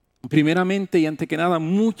Primeramente y ante que nada,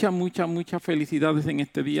 muchas felicidades en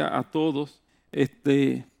este día a todos.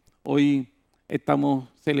 Hoy estamos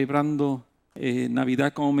celebrando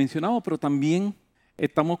Navidad, como mencionamos, pero también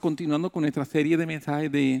estamos continuando con nuestra serie de mensajes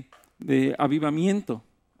de avivamiento.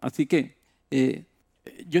 Así que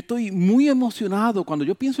yo estoy muy emocionado. Cuando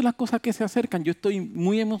yo pienso en las cosas que se acercan, yo estoy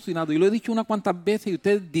muy emocionado. Y lo he dicho unas cuantas veces y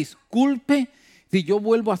usted disculpe si yo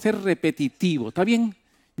vuelvo a ser repetitivo. ¿Está bien?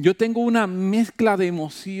 Yo tengo una mezcla de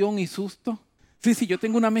emoción y susto. Sí, yo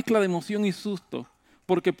tengo una mezcla de emoción y susto.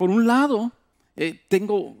 Porque por un lado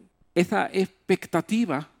tengo esa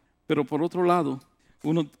expectativa, pero por otro lado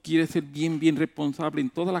uno quiere ser bien responsable en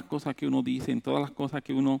todas las cosas que uno dice, en todas las cosas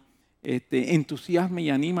que uno entusiasma y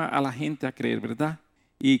anima a la gente a creer, ¿verdad?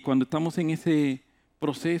 Y cuando estamos en ese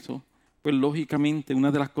proceso, pues lógicamente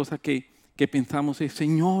una de las cosas que pensamos es: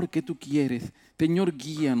 Señor, ¿qué tú quieres? Señor,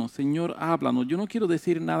 guíanos. Señor, háblanos. Yo no quiero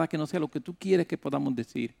decir nada que no sea lo que tú quieres que podamos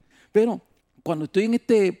decir. Pero cuando estoy en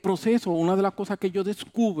este proceso, una de las cosas que yo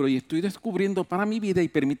descubro y estoy descubriendo para mi vida, y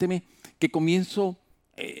permíteme que comienzo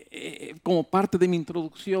como parte de mi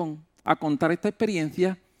introducción a contar esta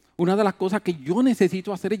experiencia, una de las cosas que yo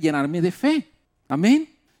necesito hacer es llenarme de fe. Amén.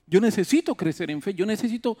 Yo necesito crecer en fe, yo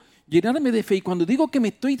necesito llenarme de fe. Y cuando digo que me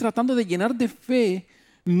estoy tratando de llenar de fe,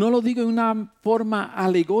 no lo digo en una forma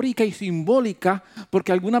alegórica y simbólica,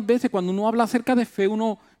 porque algunas veces cuando uno habla acerca de fe,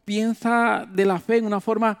 uno piensa de la fe en una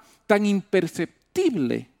forma tan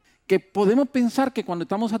imperceptible que podemos pensar que cuando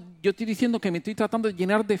yo estoy diciendo que me estoy tratando de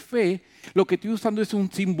llenar de fe, lo que estoy usando es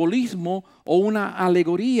un simbolismo o una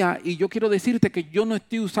alegoría. Y yo quiero decirte que yo no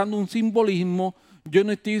estoy usando un simbolismo, yo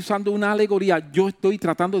no estoy usando una alegoría, yo estoy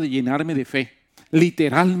tratando de llenarme de fe,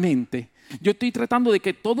 literalmente. Yo estoy tratando de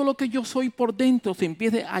que todo lo que yo soy por dentro se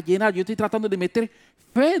empiece a llenar. Yo estoy tratando de meter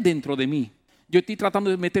fe dentro de mí. Yo estoy tratando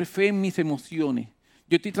de meter fe en mis emociones.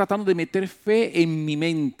 Yo estoy tratando de meter fe en mi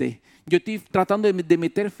mente. Yo estoy tratando de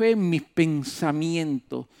meter fe en mis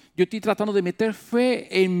pensamientos. Yo estoy tratando de meter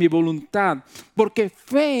fe en mi voluntad. Porque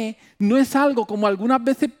fe no es algo como algunas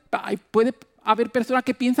veces puede haber personas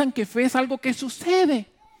que piensan que fe es algo que sucede.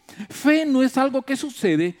 Fe no es algo que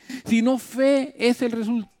sucede, sino fe es el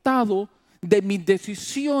resultado de mis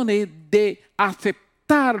decisiones de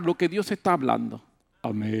aceptar lo que Dios está hablando.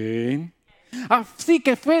 Amén. Así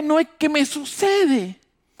que fe no es que me sucede.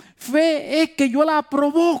 Fe es que yo la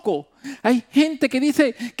provoco. Hay gente que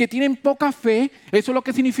dice que tienen poca fe. Eso lo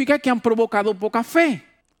que significa que han provocado poca fe.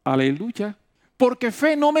 Aleluya. Porque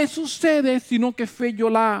fe no me sucede, sino que fe yo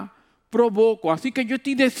la provoco. Así que yo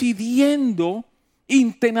estoy decidiendo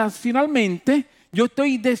internacionalmente, yo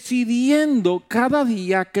estoy decidiendo cada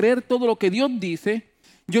día creer todo lo que Dios dice.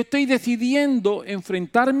 Yo estoy decidiendo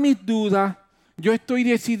enfrentar mis dudas. Yo estoy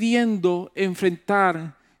decidiendo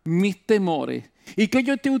enfrentar mis temores. ¿Y qué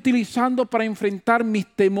yo estoy utilizando para enfrentar mis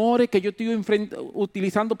temores? ¿Qué yo estoy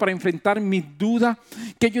utilizando para enfrentar mis dudas?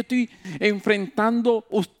 ¿Qué yo estoy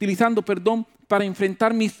utilizando para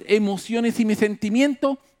enfrentar mis emociones y mis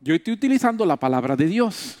sentimientos? Yo estoy utilizando la palabra de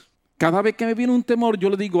Dios. Cada vez que me viene un temor, yo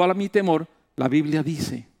le digo a mi temor, la Biblia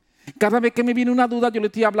dice. Cada vez que me viene una duda, yo le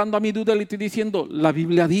estoy hablando a mi duda y le estoy diciendo, la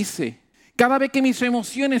Biblia dice. Cada vez que mis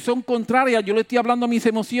emociones son contrarias, yo le estoy hablando a mis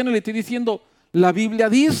emociones y le estoy diciendo, la Biblia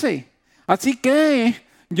dice. Así que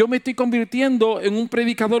yo me estoy convirtiendo en un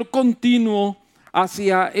predicador continuo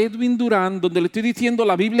hacia Edwin Durán, donde le estoy diciendo,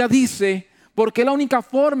 la Biblia dice, porque es la única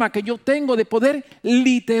forma que yo tengo de poder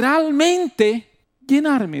literalmente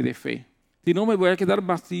llenarme de fe. Si no, me voy a quedar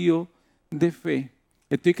vacío de fe.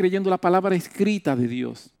 Estoy creyendo la palabra escrita de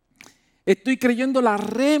Dios. Estoy creyendo la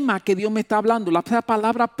rema que Dios me está hablando, la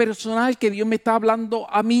palabra personal que Dios me está hablando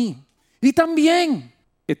a mí. Y también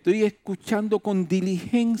estoy escuchando con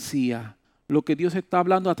diligencia lo que Dios está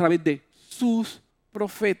hablando a través de sus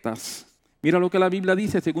profetas. Mira lo que la Biblia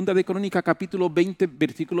dice, 2 de Crónicas, capítulo 20,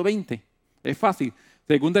 versículo 20. Es fácil.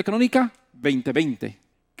 2 de Crónicas, 20.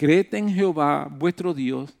 Creed en Jehová, vuestro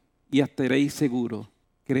Dios, y estaréis seguros.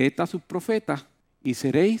 Creed a sus profetas y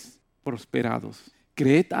seréis prosperados.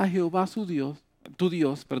 Creed a Jehová tu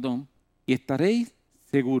Dios, y estaréis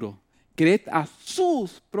seguros. Creed a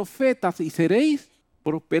sus profetas y seréis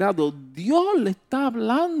prosperados. Dios le está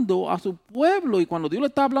hablando a su pueblo, y cuando Dios le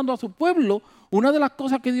está hablando a su pueblo, una de las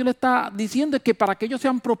cosas que Dios le está diciendo es que para que ellos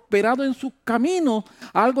sean prosperados en sus caminos,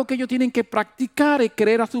 algo que ellos tienen que practicar es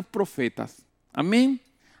creer a sus profetas. Amén.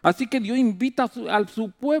 Así que Dios invita a su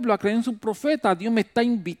pueblo a creer en sus profetas. Dios me está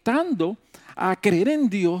invitando a creer en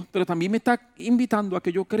Dios, pero también me está invitando a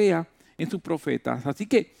que yo crea en sus profetas. Así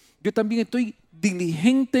que yo también estoy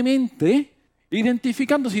diligentemente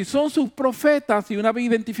identificando si son sus profetas, y una vez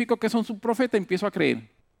identifico que son sus profetas, empiezo a creer.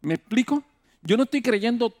 ¿Me explico? Yo no estoy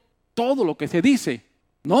creyendo todo lo que se dice.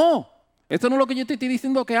 No, esto no es lo que yo te estoy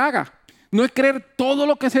diciendo que haga. No es creer todo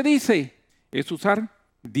lo que se dice. Es usar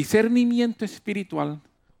discernimiento espiritual,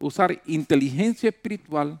 usar inteligencia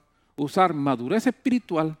espiritual, usar madurez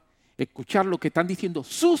espiritual, escuchar lo que están diciendo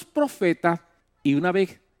sus profetas y una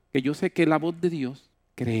vez que yo sé que es la voz de Dios,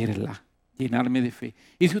 creerla, llenarme de fe.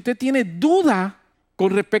 Y si usted tiene duda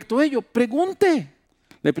con respecto a ello, pregunte.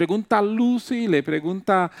 Le pregunta a Lucy, le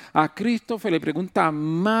pregunta a Christopher, le pregunta a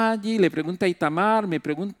Maggie, le pregunta a Itamar, me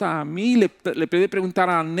pregunta a mí, le puede preguntar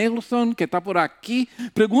a Nelson que está por aquí.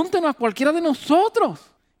 Pregúntenos a cualquiera de nosotros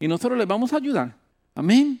y nosotros les vamos a ayudar.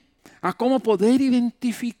 Amén. A cómo poder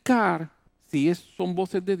identificar si son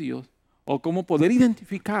voces de Dios o cómo poder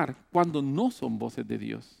identificar cuando no son voces de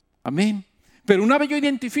Dios. Amén. Pero una vez yo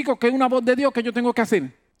identifico que es una voz de Dios, ¿qué yo tengo que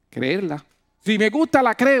hacer? Creerla. Si me gusta,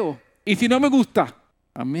 la creo. Y si no me gusta,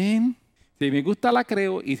 amén. Si me gusta, la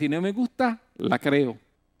creo. Y si no me gusta, la creo.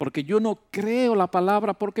 Porque yo no creo la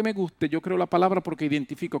palabra porque me guste. Yo creo la palabra porque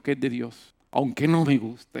identifico que es de Dios. Aunque no me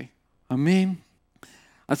guste. Amén.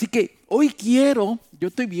 Así que hoy yo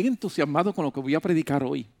estoy bien entusiasmado con lo que voy a predicar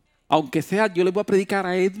hoy. Aunque sea, yo le voy a predicar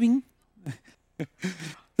a Edwin.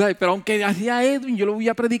 Pero aunque sea Edwin, yo lo voy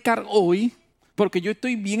a predicar hoy. Porque yo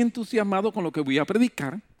estoy bien entusiasmado con lo que voy a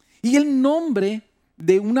predicar. Y el nombre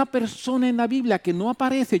de una persona en la Biblia que no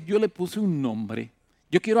aparece, yo le puse un nombre.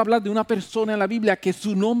 Yo quiero hablar de una persona en la Biblia que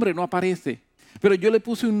su nombre no aparece, pero yo le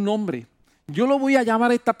puse un nombre. Yo lo voy a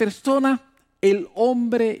llamar a esta persona el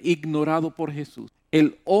hombre ignorado por Jesús.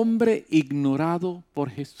 El hombre ignorado por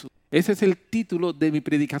Jesús. Ese es el título de mi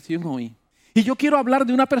predicación hoy. Y yo quiero hablar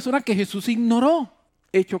de una persona que Jesús ignoró.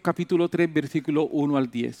 Hechos capítulo 3, versículo 1 al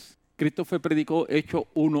 10. Christopher predicó Hechos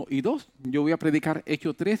 1 y 2. Yo voy a predicar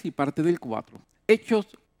Hechos 3 y parte del 4. Hechos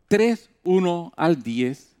 3, 1 al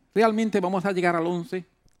 10. Realmente vamos a llegar al 11,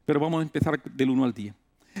 pero vamos a empezar del 1 al 10.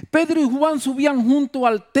 Pedro y Juan subían junto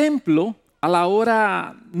al templo a la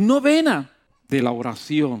hora novena de la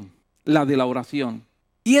oración, la de la oración.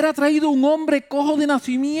 Y era traído un hombre cojo de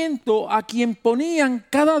nacimiento a quien ponían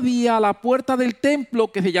cada día a la puerta del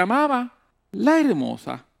templo que se llamaba La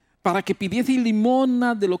Hermosa, para que pidiese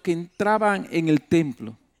limosna de los que entraban en el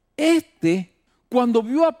templo. Cuando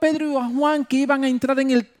vio a Pedro y a Juan que iban a entrar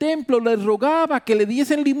en el templo, les rogaba que le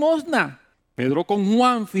diesen limosna. Pedro con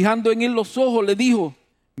Juan, fijando en él los ojos, le dijo,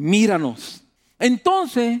 míranos.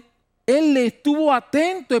 Entonces, él le estuvo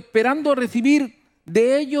atento, esperando recibir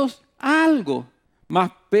de ellos algo.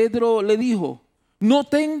 Mas Pedro le dijo, no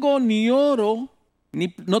tengo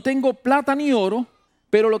no tengo plata ni oro,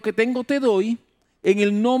 pero lo que tengo te doy. En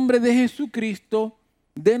el nombre de Jesucristo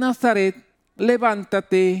de Nazaret,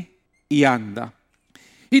 levántate y anda.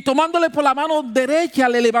 Y tomándole por la mano derecha,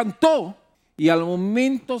 le levantó. Y al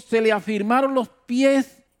momento se le afirmaron los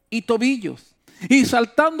pies y tobillos. Y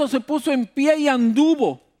saltando se puso en pie y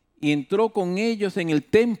anduvo. Y entró con ellos en el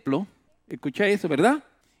templo. Escucha eso, ¿verdad?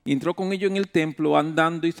 Y entró con ellos en el templo,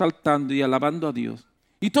 andando y saltando y alabando a Dios.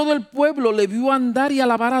 Y todo el pueblo le vio andar y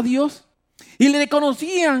alabar a Dios. Y le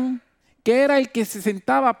reconocían que era el que se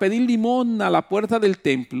sentaba a pedir limosna a la puerta del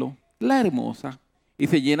templo, La Hermosa, y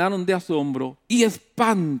se llenaron de asombro y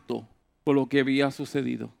espanto por lo que había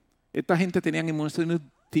sucedido. Esta gente tenía emociones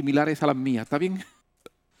similares a las mías, ¿está bien?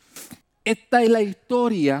 Esta es la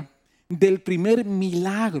historia del primer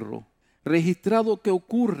milagro registrado que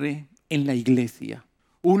ocurre en la iglesia.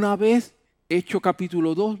 Una vez, Hechos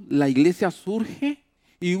capítulo 2, la iglesia surge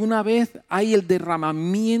y una vez hay el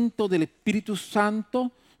derramamiento del Espíritu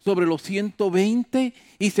Santo sobre los 120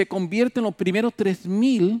 y se convierte en los primeros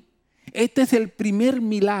 3,000. Este es el primer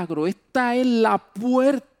milagro. Esta es la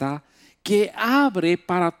puerta que abre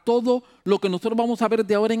para todo lo que nosotros vamos a ver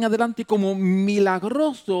de ahora en adelante como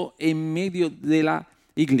milagroso en medio de la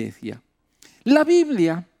iglesia. La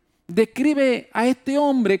Biblia describe a este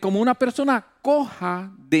hombre como una persona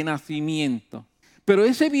coja de nacimiento. Pero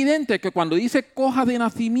es evidente que cuando dice coja de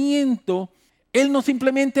nacimiento, él no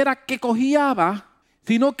simplemente era que cojeaba,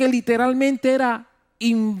 sino que literalmente era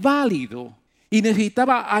inválido y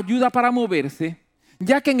necesitaba ayuda para moverse,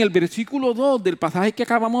 ya que en el versículo 2 del pasaje que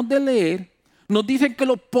acabamos de leer, nos dicen que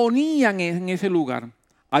lo ponían en ese lugar.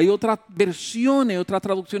 Hay otras versiones, otras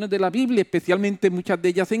traducciones de la Biblia, especialmente muchas de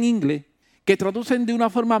ellas en inglés, que traducen de una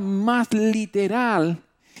forma más literal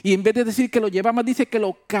y en vez de decir que lo llevaban, dice que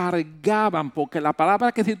lo cargaban, porque la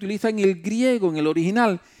palabra que se utiliza en el griego, en el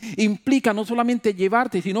original, implica no solamente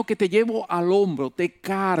llevarte, sino que te llevo al hombro, te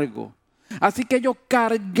cargo. Así que ellos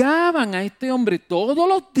cargaban a este hombre todos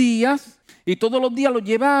los días y todos los días lo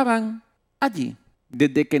llevaban allí.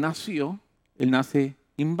 Desde que nació, él nace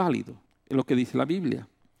inválido, es lo que dice la Biblia.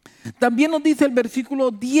 También nos dice el versículo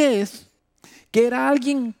 10 que era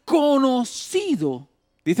alguien conocido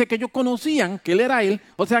Dice que ellos conocían que él era él,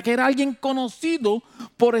 o sea que era alguien conocido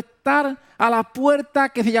por estar a la puerta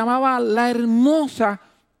que se llamaba La Hermosa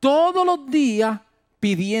todos los días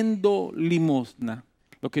pidiendo limosna.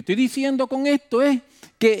 Lo que estoy diciendo con esto es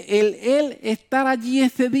que él estar allí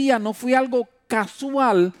ese día no fue algo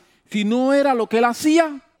casual, sino era lo que él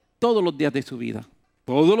hacía todos los días de su vida.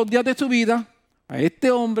 Todos los días de su vida, a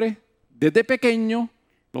este hombre, desde pequeño,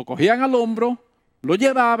 lo cogían al hombro, lo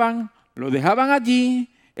llevaban, lo dejaban allí,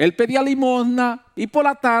 él pedía limosna y por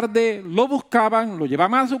la tarde lo buscaban, lo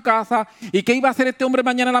llevaban a su casa. ¿Y qué iba a hacer este hombre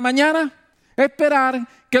mañana en la mañana? Esperar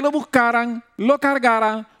que lo buscaran, lo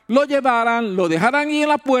cargaran, lo llevaran, lo dejaran ahí en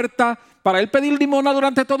la puerta para él pedir limosna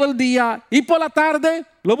durante todo el día y por la tarde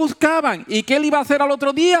lo buscaban. ¿Y qué él iba a hacer al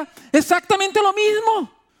otro día? Exactamente lo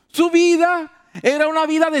mismo. Su vida era una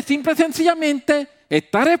vida de simple y sencillamente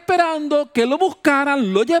estar esperando que lo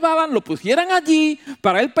buscaran, lo llevaban, lo pusieran allí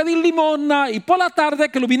para él pedir limosna y por la tarde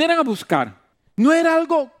que lo vinieran a buscar. No era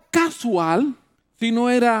algo casual, sino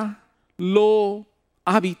era lo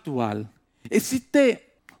habitual. Existe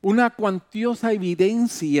una cuantiosa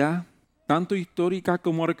evidencia, tanto histórica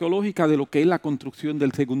como arqueológica, de lo que es la construcción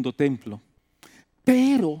del segundo templo.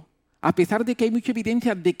 Pero, a pesar de que hay mucha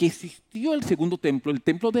evidencia de que existió el segundo templo, el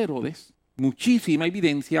templo de Herodes, muchísima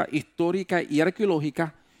evidencia histórica y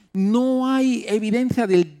arqueológica, no hay evidencia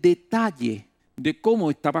del detalle de cómo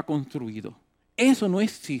estaba construido. Eso no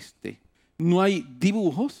existe. No hay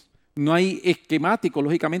dibujos, no hay esquemáticos,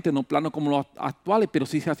 lógicamente no planos como los actuales, pero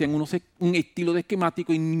sí se hacían un estilo de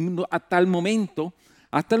esquemático y hasta el momento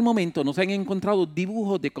no se han encontrado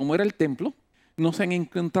dibujos de cómo era el templo, no se han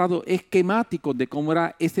encontrado esquemáticos de cómo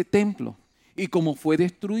era ese templo. Y como fue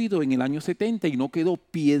destruido en el año 70 y no quedó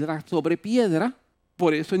piedra sobre piedra,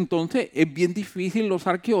 por eso entonces es bien difícil los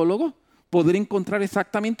arqueólogos poder encontrar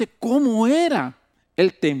exactamente cómo era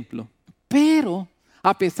el templo. Pero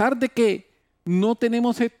a pesar de que no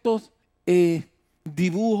tenemos estos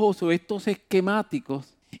dibujos o estos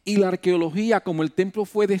esquemáticos y la arqueología, como el templo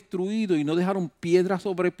fue destruido y no dejaron piedra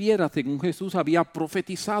sobre piedra, según Jesús había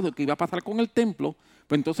profetizado que iba a pasar con el templo,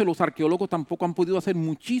 pues entonces los arqueólogos tampoco han podido hacer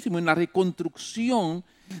muchísimo en la reconstrucción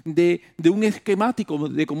de un esquemático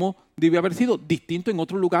de cómo debió haber sido distinto en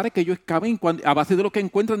otros lugares que ellos excavan a base de lo que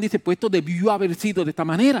encuentran, dice, pues esto debió haber sido de esta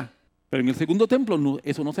manera. Pero en el segundo templo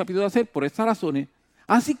eso no se ha podido hacer por esas razones.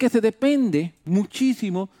 Así que se depende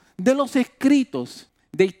muchísimo de los escritos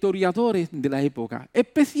de historiadores de la época.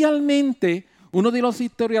 Especialmente uno de los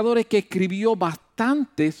historiadores que escribió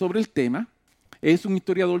bastante sobre el tema es un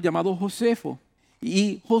historiador llamado Josefo.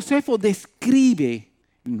 Y Josefo describe,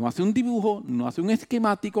 no hace un dibujo, no hace un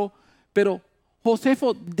esquemático, pero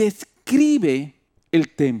Josefo describe el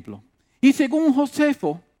templo. Y según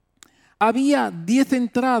Josefo, había 10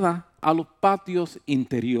 entradas a los patios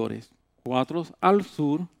interiores. 4 al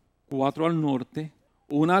sur, 4 al norte,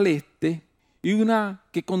 1 al este y una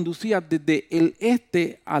que conducía desde el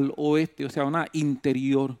este al oeste, o sea, una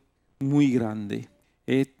interior muy grande.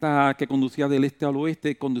 Esta que conducía del este al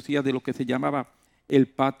oeste conducía de lo que se llamaba el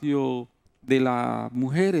patio de las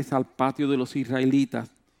mujeres al patio de los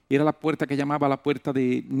israelitas. Era la puerta que llamaba la puerta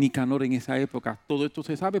de Nicanor en esa época. Todo esto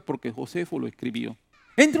se sabe porque Josefo lo escribió.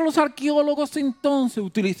 Entre los arqueólogos entonces,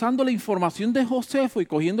 utilizando la información de Josefo y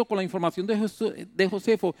cogiendo con la información de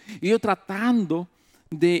Josefo y yo tratando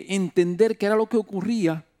de entender qué era lo que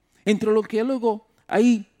ocurría, entre los arqueólogos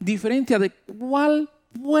hay diferencia de cuál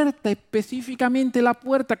puerta específicamente la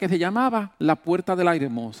puerta que se llamaba la puerta de la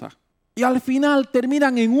Hermosa. Y al final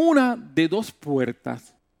terminan en una de 2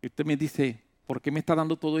 puertas. Y usted me dice, ¿por qué me está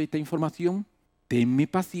dando toda esta información? Tenme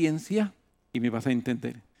paciencia y me vas a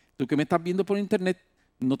entender. Tú que me estás viendo por internet,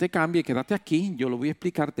 no te cambies, quédate aquí, yo lo voy a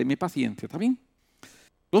explicar, tenme paciencia, ¿está bien?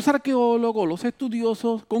 Los arqueólogos, los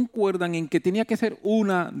estudiosos concuerdan en que tenía que ser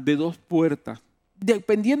una de 2 puertas.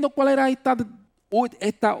 Dependiendo cuál era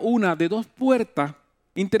esta una de 2 puertas,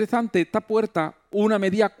 interesante, esta puerta, una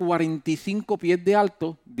medía 45 pies de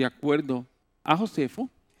alto, de acuerdo a Josefo,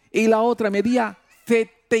 y la otra medía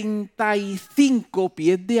 75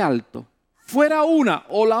 pies de alto. Fuera una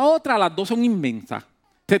o la otra, las dos son inmensas.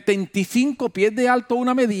 75 pies de alto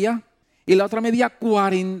una medía y la otra medía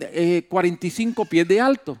 45 pies de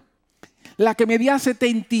alto. La que medía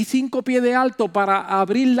 75 pies de alto, para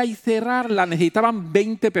abrirla y cerrarla necesitaban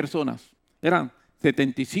 20 personas. Eran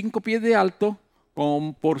 75 pies de alto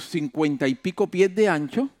por 50 y pico pies de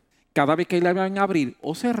ancho. Cada vez que la iban a abrir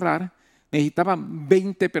o cerrar, necesitaban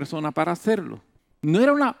 20 personas para hacerlo. No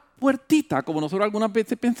era una puertita, como nosotros algunas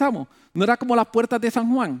veces pensamos. No era como las puertas de San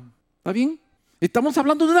Juan. ¿Está bien? Estamos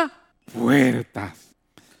hablando de unas puertas.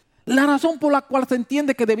 La razón por la cual se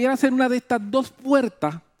entiende que debiera ser una de estas 2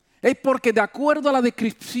 puertas es porque de acuerdo a la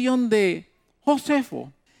descripción de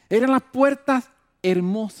Josefo, eran las puertas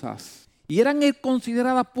hermosas. Y eran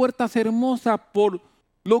consideradas puertas hermosas por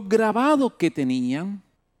los grabados que tenían,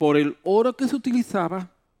 por el oro que se utilizaba,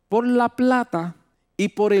 por la plata y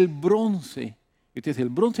por el bronce. Entonces, el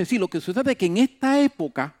bronce, sí, lo que sucede es que en esta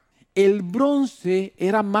época el bronce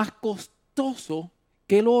era más costoso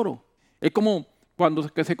que el oro. Es como cuando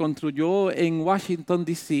se construyó en Washington,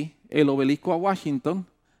 D.C., el obelisco a Washington,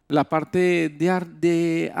 la parte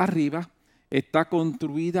de arriba está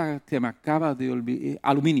construida, se me acaba de olvidar,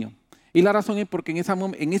 aluminio. Y la razón es porque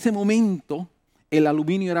en ese momento el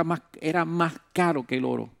aluminio era más caro que el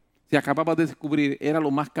oro. Se acababa de descubrir, era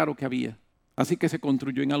lo más caro que había. Así que se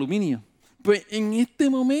construyó en aluminio. Pues en este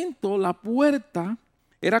momento la puerta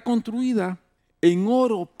era construida en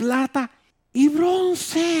oro, plata y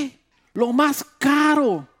bronce. Lo más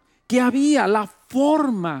caro que había, la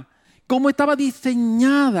forma, cómo estaba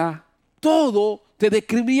diseñada, todo se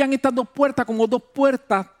describían estas dos puertas como dos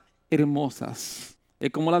puertas hermosas. Es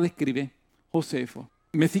como la describe Josefo.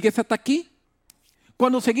 ¿Me sigues hasta aquí?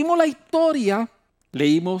 Cuando seguimos la historia,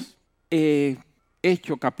 leímos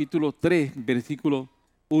Hechos capítulo 3, versículo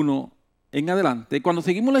 1 en adelante. Cuando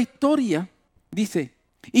seguimos la historia, dice,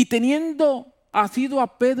 y teniendo asido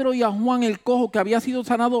a Pedro y a Juan el cojo que había sido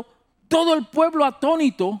sanado, todo el pueblo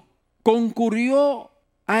atónito concurrió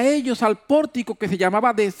a ellos al pórtico que se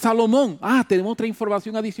llamaba de Salomón. Tenemos otra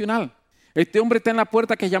información adicional. Este hombre está en la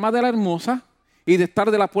puerta que se llama de la Hermosa, y de estar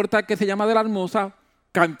de la puerta que se llama de la Hermosa,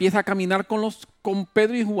 empieza a caminar con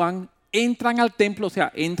Pedro y Juan, entran al templo, o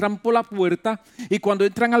sea, entran por la puerta, y cuando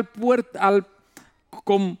entran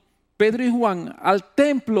con Pedro y Juan al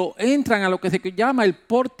templo, entran a lo que se llama el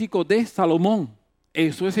pórtico de Salomón.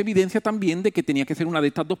 Eso es evidencia también de que tenía que ser una de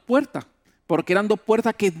estas dos puertas, porque eran dos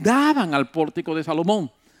puertas que daban al pórtico de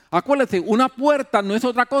Salomón. Acuérdense, una puerta no es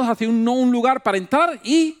otra cosa sino un lugar para entrar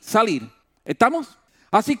y salir. ¿Estamos?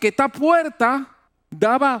 Así que esta puerta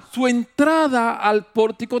daba su entrada al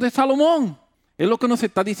pórtico de Salomón. Es lo que nos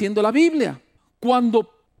está diciendo la Biblia.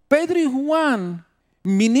 Cuando Pedro y Juan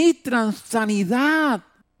ministran sanidad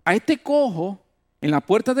a este cojo en la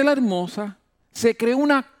puerta de la Hermosa, se creó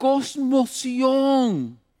una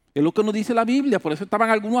conmoción. Es lo que nos dice la Biblia. Por eso estaban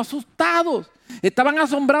algunos asustados. Estaban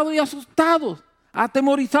asombrados y asustados,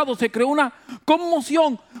 atemorizados. Se creó una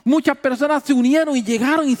conmoción. Muchas personas se unieron y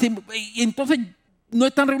llegaron y entonces no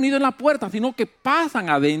están reunidos en la puerta, sino que pasan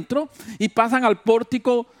adentro y pasan al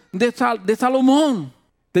pórtico de Salomón.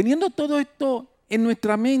 Teniendo todo esto en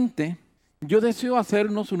nuestra mente, yo deseo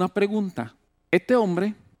hacernos una pregunta. Este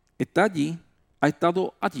hombre está allí, ha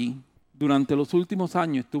estado allí, durante los últimos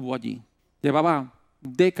años estuvo allí. Llevaba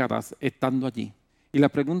décadas estando allí. Y la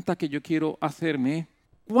pregunta que yo quiero hacerme es,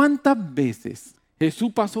 ¿cuántas veces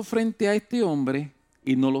Jesús pasó frente a este hombre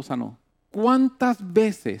y no lo sanó? ¿Cuántas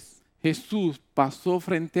veces Jesús pasó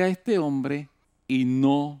frente a este hombre y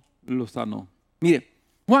no lo sanó? Mire,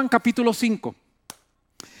 Juan capítulo 5.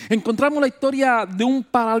 Encontramos la historia de un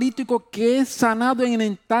paralítico que es sanado en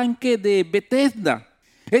el estanque de Betesda.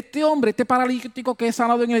 Este paralítico que es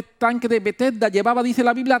sanado en el estanque de Betesda, llevaba, dice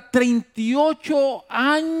la Biblia, 38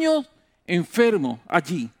 años enfermo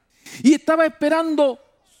allí. Y estaba esperando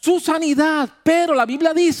su sanidad, pero la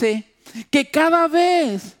Biblia dice que cada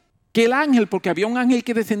vez que el ángel, porque había un ángel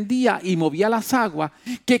que descendía y movía las aguas,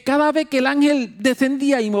 que cada vez que el ángel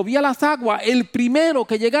descendía y movía las aguas, el primero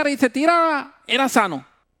que llegara y se tirara era sano.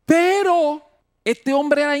 Pero este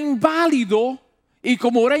hombre era inválido, y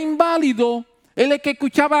como era inválido, él es que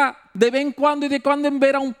escuchaba de vez en cuando y de cuando en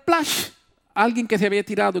vez un splash, alguien que se había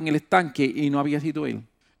tirado en el estanque y no había sido él.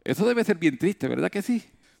 Eso debe ser bien triste, ¿verdad que sí?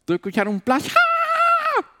 Tú escuchar un splash,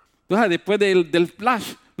 ¡ah! Entonces después del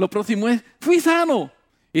splash, lo próximo es, fui sano.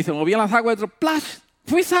 Y se movían las aguas de otro splash,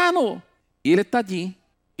 fui sano. Y él está allí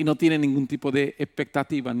y no tiene ningún tipo de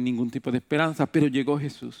expectativa, ningún tipo de esperanza, pero llegó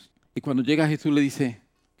Jesús. Y cuando llega Jesús le dice,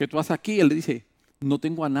 ¿qué tú haces aquí? Él le dice, no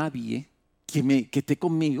tengo a nadie que esté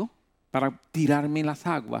conmigo para tirarme en las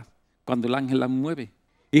aguas cuando el ángel las mueve.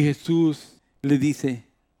 Y Jesús le dice,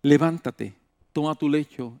 levántate, toma tu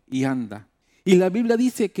lecho y anda. Y la Biblia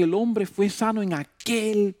dice que el hombre fue sano en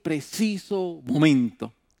aquel preciso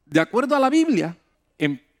momento. De acuerdo a la Biblia,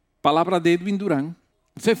 en palabras de Edwin Durán,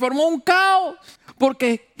 se formó un caos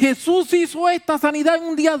porque Jesús hizo esta sanidad en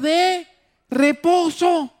un día de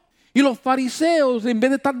reposo. Y los fariseos, en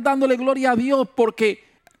vez de estar dándole gloria a Dios porque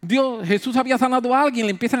Jesús había sanado a alguien,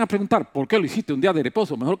 le empiezan a preguntar, ¿por qué lo hiciste un día de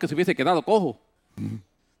reposo? Mejor que se hubiese quedado cojo.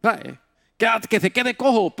 Que se quede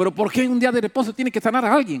cojo, pero ¿por qué un día de reposo tiene que sanar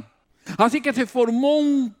a alguien? Así que se formó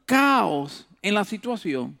un caos en la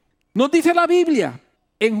situación. Nos dice la Biblia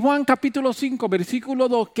en Juan capítulo 5, versículo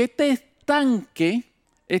 2, que este estanque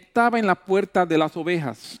estaba en la puerta de las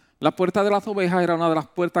ovejas. La puerta de las ovejas era una de las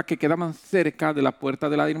puertas que quedaban cerca de la puerta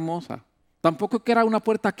de la hermosa. Tampoco es que era una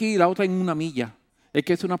puerta aquí y la otra en una milla. Es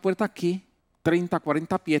que es una puerta aquí, 30,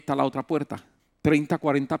 40 pies está la otra puerta. 30,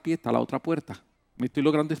 40 pies está la otra puerta. ¿Me estoy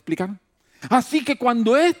logrando explicar? Así que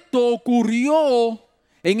cuando esto ocurrió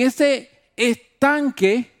en ese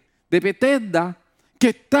estanque de Betesda, que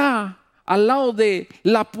está al lado de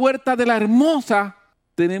la puerta de la hermosa,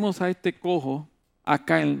 tenemos a este cojo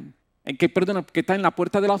acá que está en la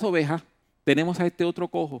puerta de las ovejas. Tenemos a este otro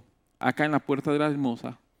cojo acá en la puerta de la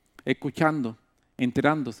hermosa, escuchando,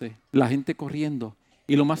 enterándose, la gente corriendo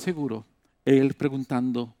y lo más seguro, él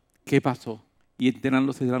preguntando qué pasó y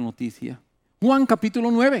enterándose de la noticia. Juan capítulo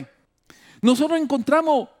 9. Nosotros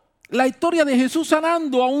encontramos la historia de Jesús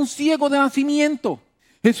sanando a un ciego de nacimiento.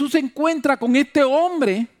 Jesús se encuentra con este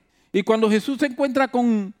hombre y cuando Jesús se encuentra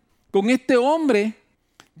con este hombre,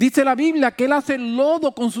 dice la Biblia que él hace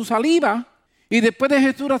lodo con su saliva y después de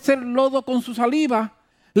Jesús hacer lodo con su saliva,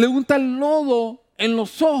 le unta el lodo en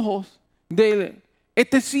los ojos de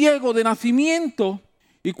este ciego de nacimiento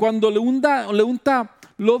y cuando le unta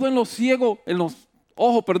lodo en los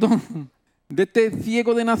ojos de este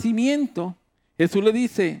ciego de nacimiento, Jesús le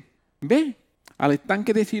dice, ve al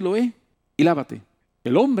estanque de Siloé y lávate.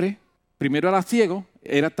 El hombre, primero era ciego,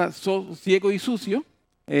 era ciego y sucio,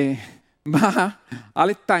 va al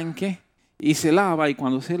estanque y se lava y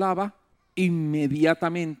cuando se lava,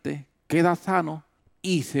 inmediatamente queda sano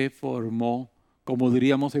y se formó, como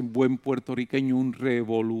diríamos en buen puertorriqueño, un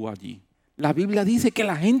revolú allí. La Biblia dice que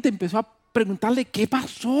la gente empezó a preguntarle qué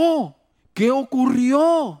pasó, qué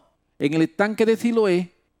ocurrió en el estanque de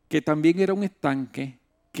Siloé, que también era un estanque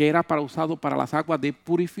que era usado para las aguas de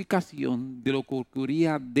purificación de lo que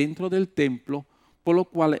ocurría dentro del templo, por lo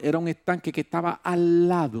cual era un estanque que estaba al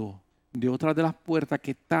lado de otra de las puertas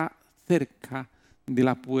que está cerca de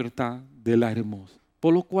la puerta de la hermosa.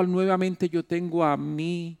 Por lo cual nuevamente yo tengo a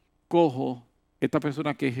mi cojo, esta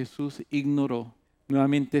persona que Jesús ignoró,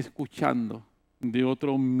 nuevamente escuchando de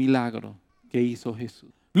otro milagro que hizo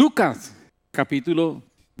Jesús. Lucas capítulo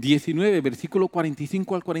 19, versículo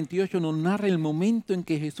 45 al 48 nos narra el momento en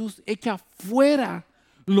que Jesús echa fuera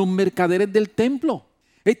los mercaderes del templo.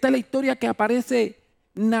 Esta es la historia que aparece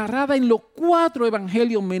narrada en los 4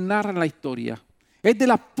 evangelios, me narran la historia. Es de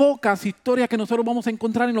las pocas historias que nosotros vamos a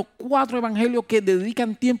encontrar en los 4 evangelios que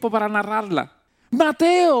dedican tiempo para narrarla.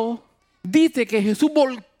 Mateo dice que Jesús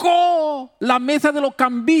volcó la mesa de los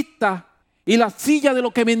cambistas y la silla de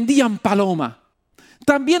los que vendían palomas.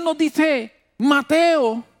 También nos dice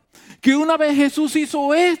Mateo que una vez Jesús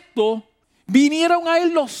hizo esto, vinieron a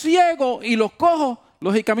él los ciegos y los cojos,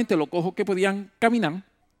 lógicamente los cojos que podían caminar,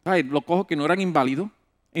 los cojos que no eran inválidos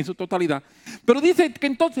en su totalidad. Pero dice que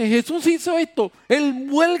entonces Jesús hizo esto, él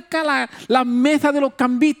vuelca la mesa de los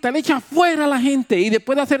cambistas, él echa fuera a la gente y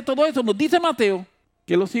después de hacer todo eso, nos dice Mateo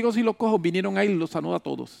que los ciegos y los cojos vinieron a él y los sanó a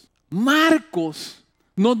todos. Marcos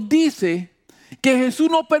nos dice que Jesús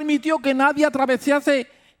no permitió que nadie atravesase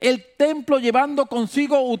el templo llevando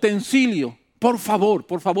consigo utensilios. Por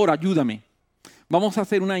favor, ayúdame. Vamos a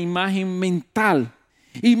hacer una imagen mental.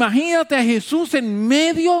 Imagínate a Jesús en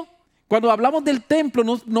medio. Cuando hablamos del templo,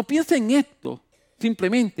 no piensen en esto.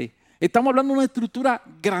 Simplemente, estamos hablando de una estructura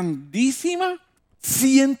grandísima.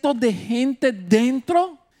 Cientos de gente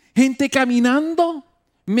dentro. Gente caminando.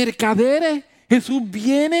 Mercaderes. Jesús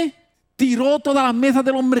viene, tiró todas las mesas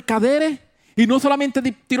de los mercaderes. Y no solamente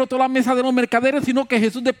tiró todas las mesas de los mercaderes, sino que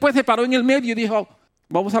Jesús después se paró en el medio y dijo,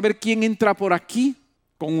 vamos a ver quién entra por aquí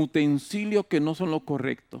con utensilios que no son los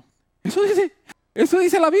correctos. Eso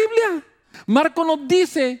dice la Biblia. Marco nos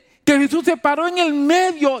dice que Jesús se paró en el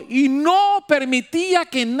medio y no permitía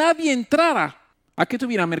que nadie entrara. ¿A qué tú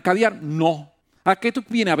vienes a mercadear? No. ¿A qué tú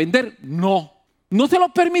vienes a vender? No. No se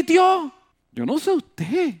lo permitió. Yo no sé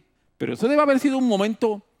usted, pero eso debe haber sido un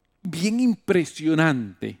momento bien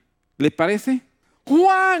impresionante. ¿Les parece?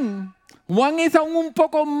 Juan es aún un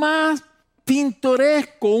poco más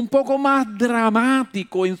pintoresco, un poco más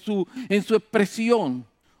dramático en su expresión.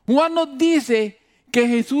 Juan nos dice que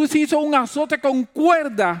Jesús hizo un azote con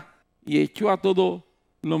cuerda y echó a todos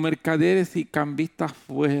los mercaderes y cambistas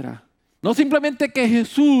fuera. No simplemente que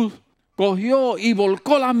Jesús cogió y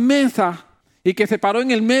volcó las mesas y que se paró en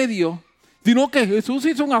el medio, sino que Jesús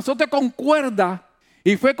hizo un azote con cuerda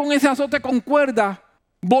y fue con ese azote con cuerda,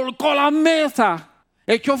 volcó las mesas,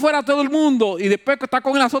 echó fuera a todo el mundo y después que está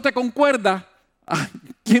con el azote con cuerda,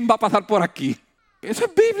 ¿quién va a pasar por aquí? Eso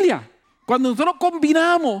es Biblia. Cuando nosotros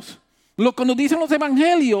combinamos lo que nos dicen los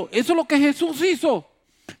evangelios, eso es lo que Jesús hizo.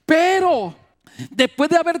 Pero después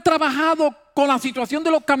de haber trabajado con la situación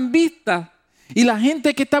de los cambistas y la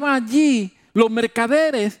gente que estaba allí, los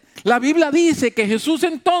mercaderes, la Biblia dice que Jesús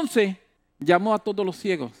entonces llamó a todos los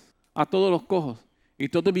ciegos, a todos los cojos, y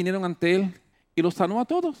todos vinieron ante él y los sanó a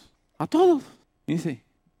todos, a todos. Y dice,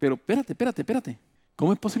 pero espérate,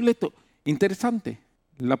 ¿cómo es posible esto? Interesante,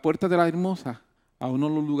 la puerta de la Hermosa, a uno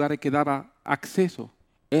de los lugares que daba acceso,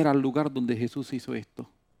 era el lugar donde Jesús hizo esto,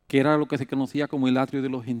 que era lo que se conocía como el atrio de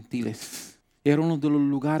los gentiles. Era uno de los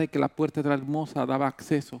lugares que la puerta de la Hermosa daba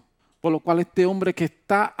acceso. Por lo cual este hombre que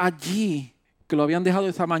está allí, que lo habían dejado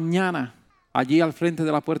esa mañana, allí al frente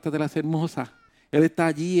de la puerta de las Hermosas, él está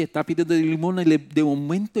allí, está pidiendo limosna y de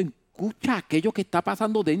momento escucha aquello que está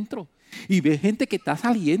pasando dentro. Y ve gente que está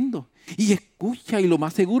saliendo y escucha, y lo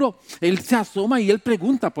más seguro, él se asoma y él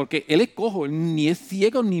pregunta, porque él es cojo, él ni es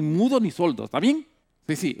ciego, ni mudo, ni sordo, ¿está bien?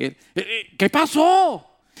 Sí, ¿qué pasó?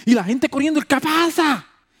 Y la gente corriendo, ¿qué pasa?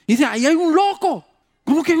 Y dice, ahí hay un loco.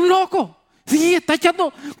 ¿Cómo que hay un loco? Sí, está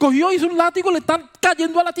echando, cogió, hizo un látigo, le está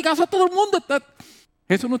cayendo a latigazo a todo el mundo.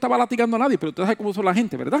 Jesús no estaba latigando a nadie, pero usted sabe cómo son la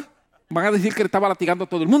gente, ¿verdad? Van a decir que le estaba latigando a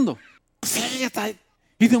todo el mundo. Sí, está ahí.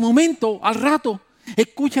 Y de momento, al rato,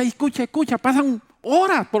 escucha, pasan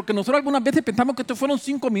horas, porque nosotros algunas veces pensamos que esto fueron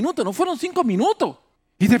 5 minutos, no fueron 5 minutos.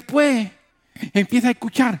 Y después empieza a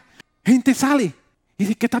escuchar, gente sale, y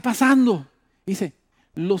dice, ¿qué está pasando? Y dice,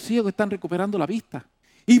 los ciegos están recuperando la vista.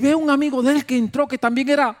 Y ve un amigo de él que entró, que también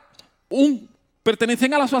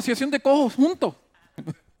pertenecen a la asociación de cojos juntos.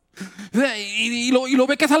 Y lo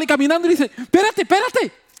ve que sale caminando y dice, espérate,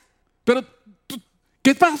 pero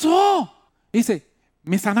 ¿qué pasó? Y dice,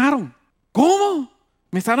 me sanaron. ¿Cómo?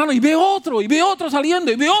 Me sanaron. Y ve otro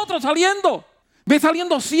saliendo, y ve otro saliendo. Ve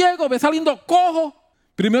saliendo ciego, ve saliendo cojo.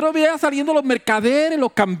 Primero ve saliendo los mercaderes,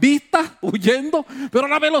 los cambistas huyendo, pero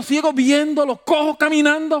ahora ve los ciegos viendo, los cojos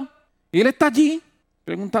caminando. Y él está allí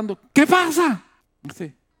preguntando, ¿qué pasa?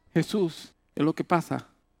 Dice, Jesús es lo que pasa.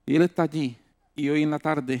 Y él está allí. Y hoy en la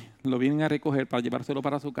tarde lo vienen a recoger para llevárselo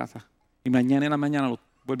para su casa. Y mañana en la mañana lo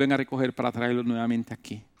vuelven a recoger para traerlo nuevamente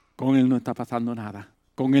aquí. Con él no está pasando nada.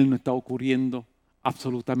 Con él no está ocurriendo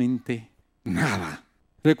absolutamente nada.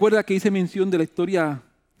 Recuerda que hice mención de la historia,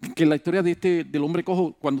 que la historia del hombre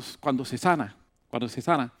cojo cuando se sana,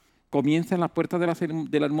 comienza en la puerta de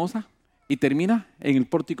la Hermosa y termina en el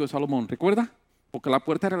pórtico de Salomón. ¿Recuerda? Porque la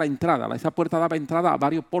puerta era la entrada. Esa puerta daba entrada a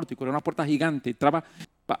varios pórticos. Era una puerta gigante.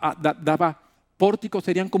 Pórticos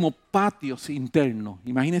serían como patios internos.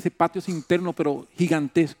 Imagínense patios internos, pero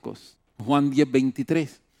gigantescos. Juan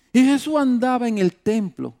 10:23. Y Jesús andaba en el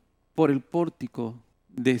templo por el pórtico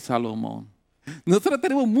de Salomón. Nosotros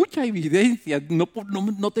tenemos mucha evidencia.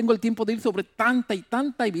 No tengo el tiempo de ir sobre tanta y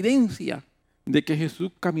tanta evidencia de que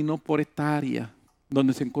Jesús caminó por esta área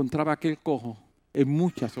donde se encontraba aquel cojo en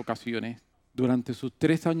muchas ocasiones. Durante sus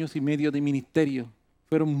 3 años y medio de ministerio,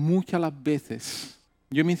 fueron muchas las veces,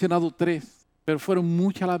 yo he mencionado 3, pero fueron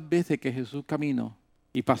muchas las veces que Jesús caminó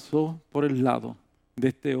y pasó por el lado de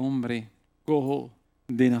este hombre cojo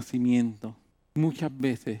de nacimiento. Muchas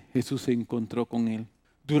veces Jesús se encontró con él.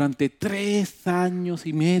 Durante 3 años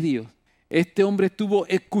y medio, este hombre estuvo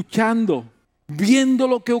escuchando, viendo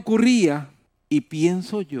lo que ocurría, y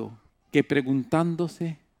pienso yo que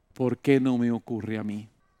preguntándose, ¿por qué no me ocurre a mí?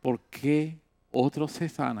 ¿Por qué otros se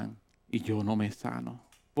sanan y yo no me sano?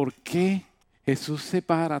 ¿Por qué Jesús se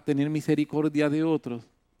para a tener misericordia de otros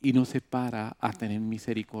y no se para a tener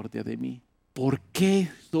misericordia de mí? ¿Por qué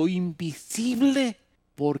soy invisible?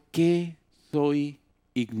 ¿Por qué soy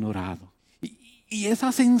ignorado? Y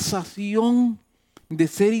esa sensación de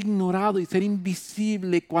ser ignorado y ser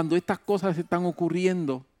invisible cuando estas cosas están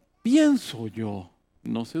ocurriendo, pienso yo,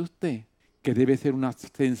 no sé usted, que debe ser una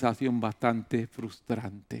sensación bastante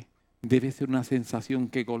frustrante. Debe ser una sensación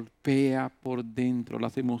que golpea por dentro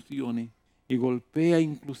las emociones y golpea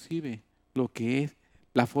inclusive lo que es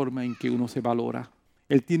la forma en que uno se valora.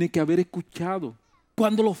 Él tiene que haber escuchado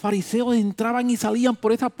cuando los fariseos entraban y salían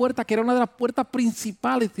por esa puerta, que era una de las puertas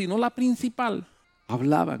principales, si no la principal,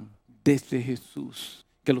 hablaban de ese Jesús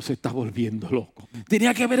que los está volviendo locos.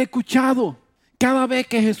 Tenía que haber escuchado cada vez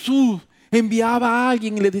que Jesús enviaba a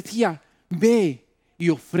alguien y le decía, ve y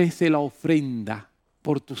ofrece la ofrenda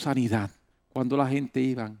por tu sanidad. Cuando la gente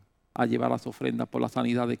iba a llevar las ofrendas por la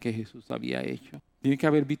sanidad de que Jesús había hecho. Tiene que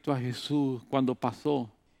haber visto a Jesús cuando pasó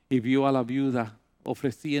y vio a la viuda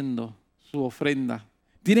ofreciendo su ofrenda.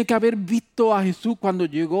 Tiene que haber visto a Jesús cuando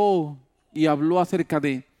llegó y habló acerca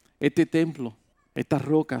de este templo, estas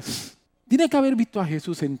rocas. Tiene que haber visto a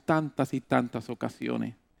Jesús en tantas y tantas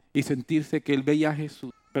ocasiones y sentirse que él veía a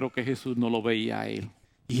Jesús, pero que Jesús no lo veía a él.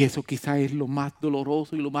 Y eso quizás es lo más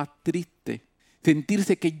doloroso y lo más triste.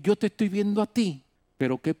 Sentirse que yo te estoy viendo a ti,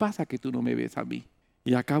 pero ¿qué pasa que tú no me ves a mí?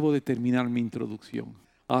 y acabo de terminar mi introducción.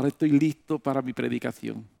 Ahora estoy listo para mi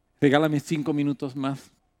predicación. Regálame 5 minutos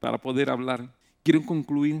más para poder hablar. Quiero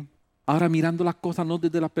concluir ahora mirando las cosas no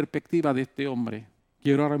desde la perspectiva de este hombre.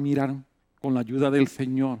 Quiero ahora mirar con la ayuda del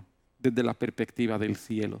Señor desde la perspectiva del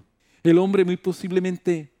cielo. El hombre muy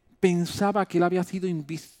posiblemente pensaba que él había sido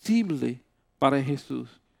invisible para Jesús.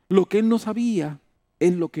 Lo que él no sabía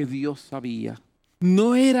es lo que Dios sabía.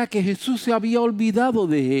 No era que Jesús se había olvidado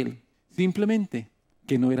de él, simplemente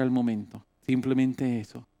que no era el momento. Simplemente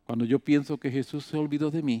eso. Cuando yo pienso que Jesús se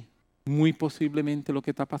olvidó de mí, muy posiblemente lo que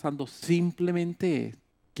está pasando simplemente es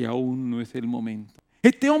que aún no es el momento.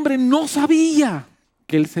 Este hombre no sabía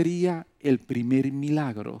que él sería el primer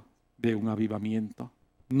milagro de un avivamiento.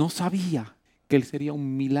 No sabía que él sería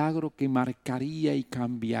un milagro que marcaría y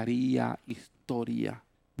cambiaría historia.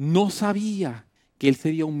 No sabía que él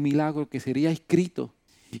sería un milagro que sería escrito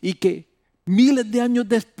y que miles de años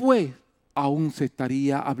después aún se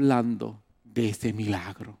estaría hablando de ese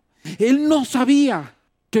milagro. Él no sabía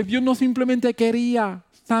que Dios no simplemente quería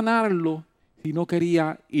sanarlo, sino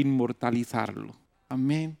quería inmortalizarlo.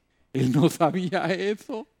 Amén. Él no sabía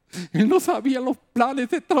eso. Él no sabía los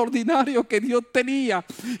planes extraordinarios que Dios tenía.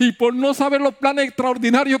 Y por no saber los planes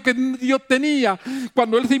extraordinarios que Dios tenía,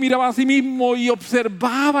 cuando él se miraba a sí mismo y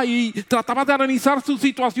observaba y trataba de analizar su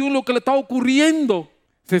situación, lo que le estaba ocurriendo,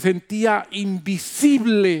 se sentía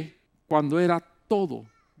invisible cuando era todo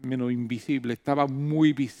menos invisible. Estaba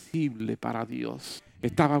muy visible para Dios.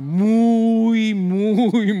 Estaba muy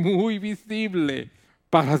visible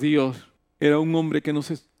para Dios. Era un hombre que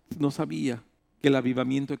no sabía que el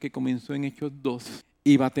avivamiento que comenzó en Hechos 2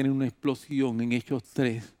 iba a tener una explosión en Hechos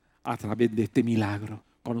 3 a través de este milagro.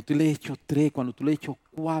 Cuando tú lees Hechos 3, cuando tú lees Hechos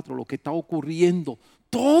 4, lo que está ocurriendo,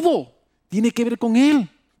 todo tiene que ver con él.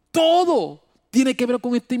 Todo tiene que ver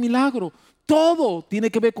con este milagro. Todo tiene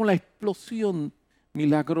que ver con la explosión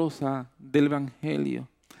milagrosa del Evangelio.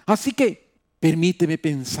 Así que permíteme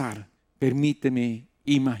pensar, permíteme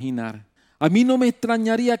imaginar. A mí no me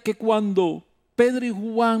extrañaría que cuando Pedro y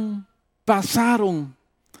Juan pasaron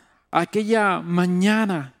aquella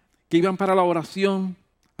mañana que iban para la oración,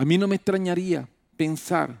 a mí no me extrañaría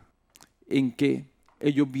pensar en que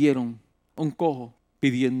ellos vieron un cojo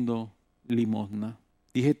pidiendo limosna.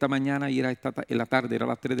 Dije esta mañana y era en la tarde, era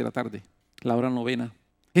las 3 de la tarde, la hora novena.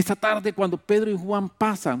 Esa tarde cuando Pedro y Juan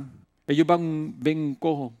pasan, ellos ven un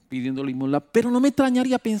cojo pidiendo limosna, pero no me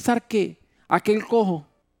extrañaría pensar que aquel cojo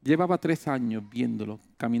llevaba 3 años viéndolo,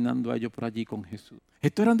 caminando a ellos por allí con Jesús.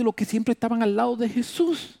 Estos eran de los que siempre estaban al lado de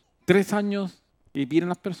Jesús. 3 años y vienen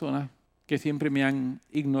las personas que siempre me han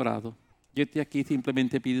ignorado. Yo estoy aquí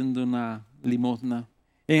simplemente pidiendo una limosna.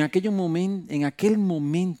 En aquel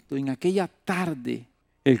momento, en aquella tarde,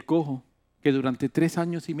 el cojo, que durante 3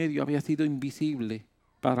 años y medio había sido invisible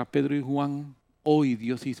para Pedro y Juan, hoy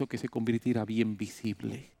Dios hizo que se convirtiera bien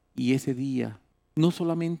visible. Y ese día, no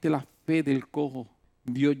solamente la fe del cojo,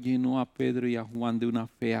 Dios llenó a Pedro y a Juan de una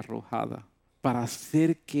fe arrojada para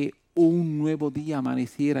hacer que un nuevo día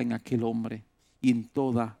amaneciera en aquel hombre y en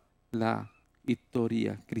toda la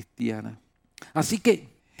historia cristiana. Así que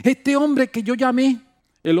este hombre que yo llamé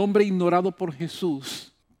el hombre ignorado por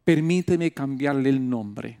Jesús, permíteme cambiarle el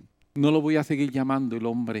nombre. No lo voy a seguir llamando el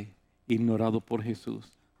hombre ignorado por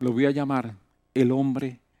Jesús. Lo voy a llamar el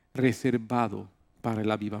hombre reservado para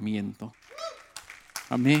el avivamiento.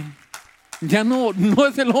 Amén. Ya no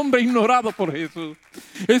es el hombre ignorado por Jesús.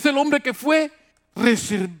 Es el hombre que fue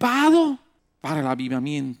reservado para el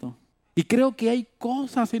avivamiento. Y creo que hay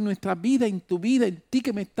cosas en nuestra vida, en tu vida, en ti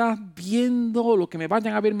que me estás viendo, lo que me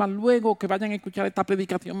vayan a ver más luego, que vayan a escuchar esta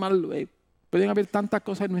predicación más luego. Pueden haber tantas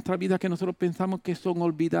cosas en nuestra vida que nosotros pensamos que son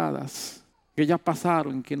olvidadas, que ya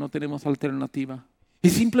pasaron, que no tenemos alternativa. Y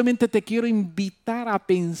simplemente te quiero invitar a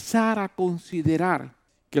pensar, a considerar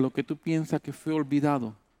que lo que tú piensas que fue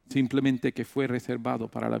olvidado, simplemente que fue reservado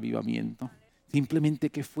para el avivamiento. Simplemente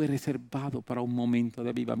que fue reservado para un momento de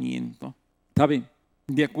avivamiento. ¿Saben?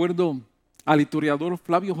 De acuerdo al historiador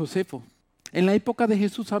Flavio Josefo, en la época de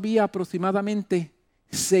Jesús había aproximadamente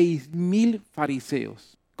 6,000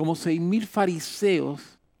 fariseos. Como 6,000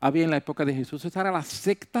 fariseos había en la época de Jesús. Esa era la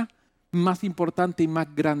secta más importante y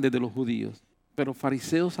más grande de los judíos. Pero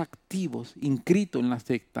fariseos activos, inscritos en la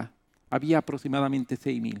secta, había aproximadamente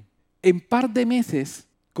 6,000. En par de meses,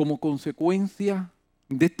 como consecuencia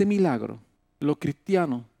de este milagro, los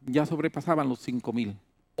cristianos ya sobrepasaban los 5,000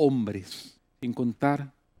 hombres, sin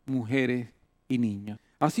contar mujeres y niños.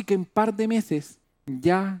 Así que en par de meses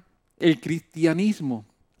ya el cristianismo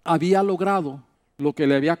había logrado lo que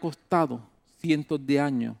le había costado cientos de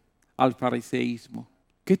años al fariseísmo.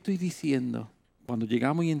 ¿Qué estoy diciendo? Cuando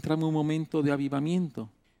llegamos y entramos en un momento de avivamiento,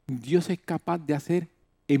 Dios es capaz de hacer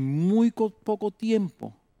en muy poco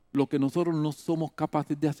tiempo lo que nosotros no somos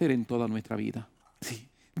capaces de hacer en toda nuestra vida. Sí.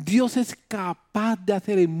 Dios es capaz de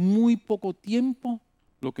hacer en muy poco tiempo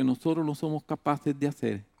lo que nosotros no somos capaces de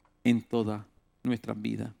hacer en toda nuestra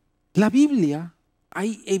vida. La Biblia,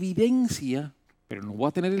 hay evidencia, pero no voy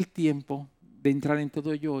a tener el tiempo de entrar en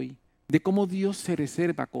todo ello hoy, de cómo Dios se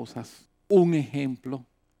reserva cosas. Un ejemplo,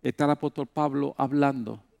 está el apóstol Pablo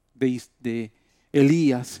hablando de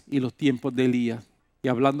Elías y los tiempos de Elías. Y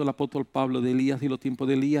hablando el apóstol Pablo de Elías y los tiempos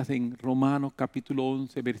de Elías en Romanos capítulo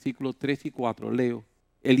 11, versículos 3 y 4, leo.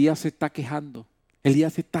 Elías se está quejando.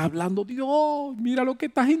 Elías está hablando, Dios, mira lo que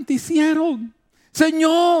esta gente hicieron.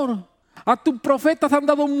 Señor, a tus profetas han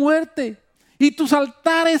dado muerte y tus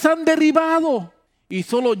altares han derribado. Y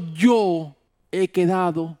solo yo he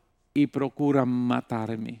quedado y procuran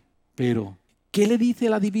matarme. Pero, ¿qué le dice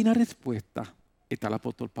la divina respuesta? Está el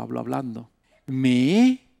apóstol Pablo hablando. Me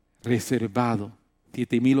he reservado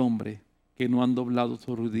 7,000 hombres que no han doblado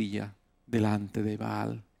su rodilla delante de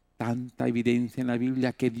Baal. Tanta evidencia en la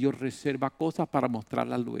Biblia que Dios reserva cosas para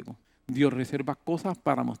mostrarlas luego. Dios reserva cosas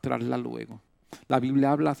para mostrarlas luego. La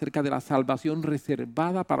Biblia habla acerca de la salvación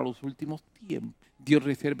reservada para los últimos tiempos. Dios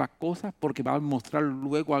reserva cosas porque va a mostrar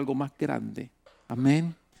luego algo más grande.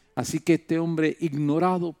 Amén. Así que este hombre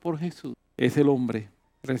ignorado por Jesús es el hombre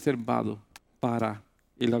reservado para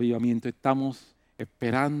el avivamiento. Estamos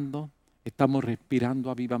esperando, estamos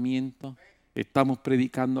respirando avivamiento, estamos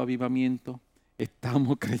predicando avivamiento,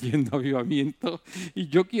 estamos creyendo avivamiento. Y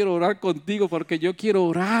yo quiero orar contigo porque yo quiero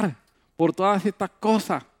orar por todas estas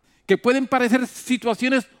cosas que pueden parecer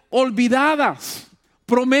situaciones olvidadas,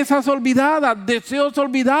 promesas olvidadas, deseos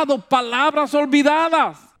olvidados, palabras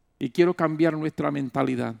olvidadas. Y quiero cambiar nuestra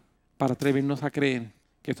mentalidad para atrevernos a creer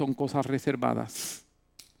que son cosas reservadas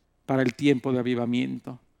para el tiempo de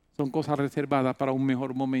avivamiento. Son cosas reservadas para un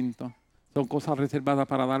mejor momento. Son cosas reservadas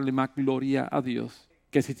para darle más gloria a Dios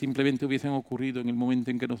que si simplemente hubiesen ocurrido en el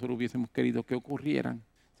momento en que nosotros hubiésemos querido que ocurrieran.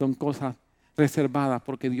 Son cosas reservadas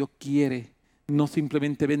porque Dios quiere no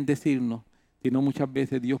simplemente bendecirnos, sino muchas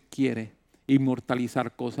veces Dios quiere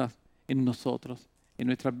inmortalizar cosas en nosotros, en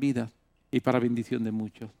nuestras vidas y para bendición de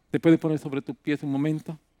muchos. ¿Te puedes poner sobre tus pies un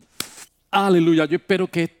momento? Aleluya, yo espero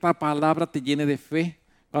que esta palabra te llene de fe.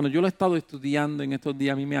 Cuando yo lo he estado estudiando en estos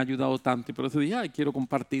días, a mí me ha ayudado tanto y por eso dije, quiero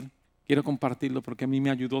compartirlo porque a mí me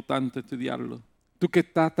ayudó tanto estudiarlo. Tú que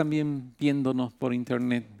estás también viéndonos por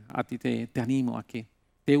internet, a ti te animo a que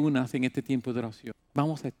te unas en este tiempo de oración.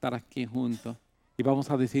 Vamos a estar aquí juntos y vamos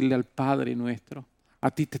a decirle al Padre nuestro, a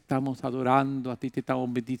ti te estamos adorando, a ti te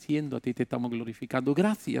estamos bendiciendo, a ti te estamos glorificando.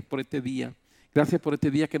 Gracias por este día. Gracias por este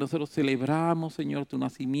día que nosotros celebramos, Señor, tu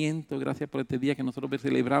nacimiento. Gracias por este día que nosotros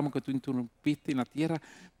celebramos que tú interrumpiste en la tierra.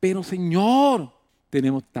 Pero, Señor,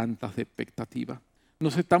 tenemos tantas expectativas.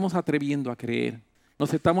 Nos estamos atreviendo a creer.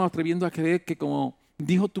 Nos estamos atreviendo a creer que, como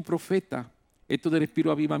dijo tu profeta, esto del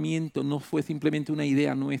Espíritu Avivamiento no fue simplemente una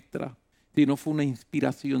idea nuestra, sino fue una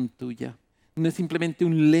inspiración tuya. No es simplemente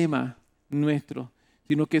un lema nuestro,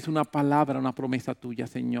 sino que es una palabra, una promesa tuya,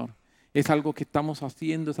 Señor. Es algo que estamos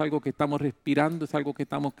haciendo, es algo que estamos respirando, es algo que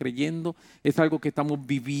estamos creyendo, es algo que estamos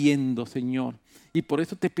viviendo, Señor. Y por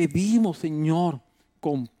eso te pedimos, Señor,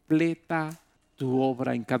 completa tu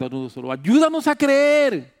obra en cada uno de nosotros. Ayúdanos a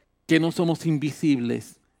creer que no somos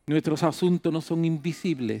invisibles. Nuestros asuntos no son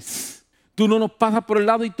invisibles. Tú no nos pasas por el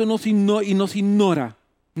lado y tú nos ignoras.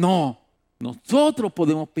 No, nosotros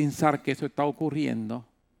podemos pensar que eso está ocurriendo,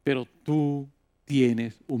 pero tú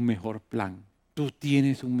tienes un mejor plan. Tú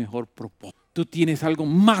tienes un mejor propósito. Tú tienes algo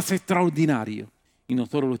más extraordinario. Y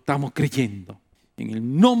nosotros lo estamos creyendo. En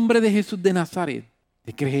el nombre de Jesús de Nazaret,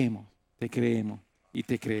 te creemos y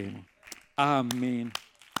te creemos. Amén.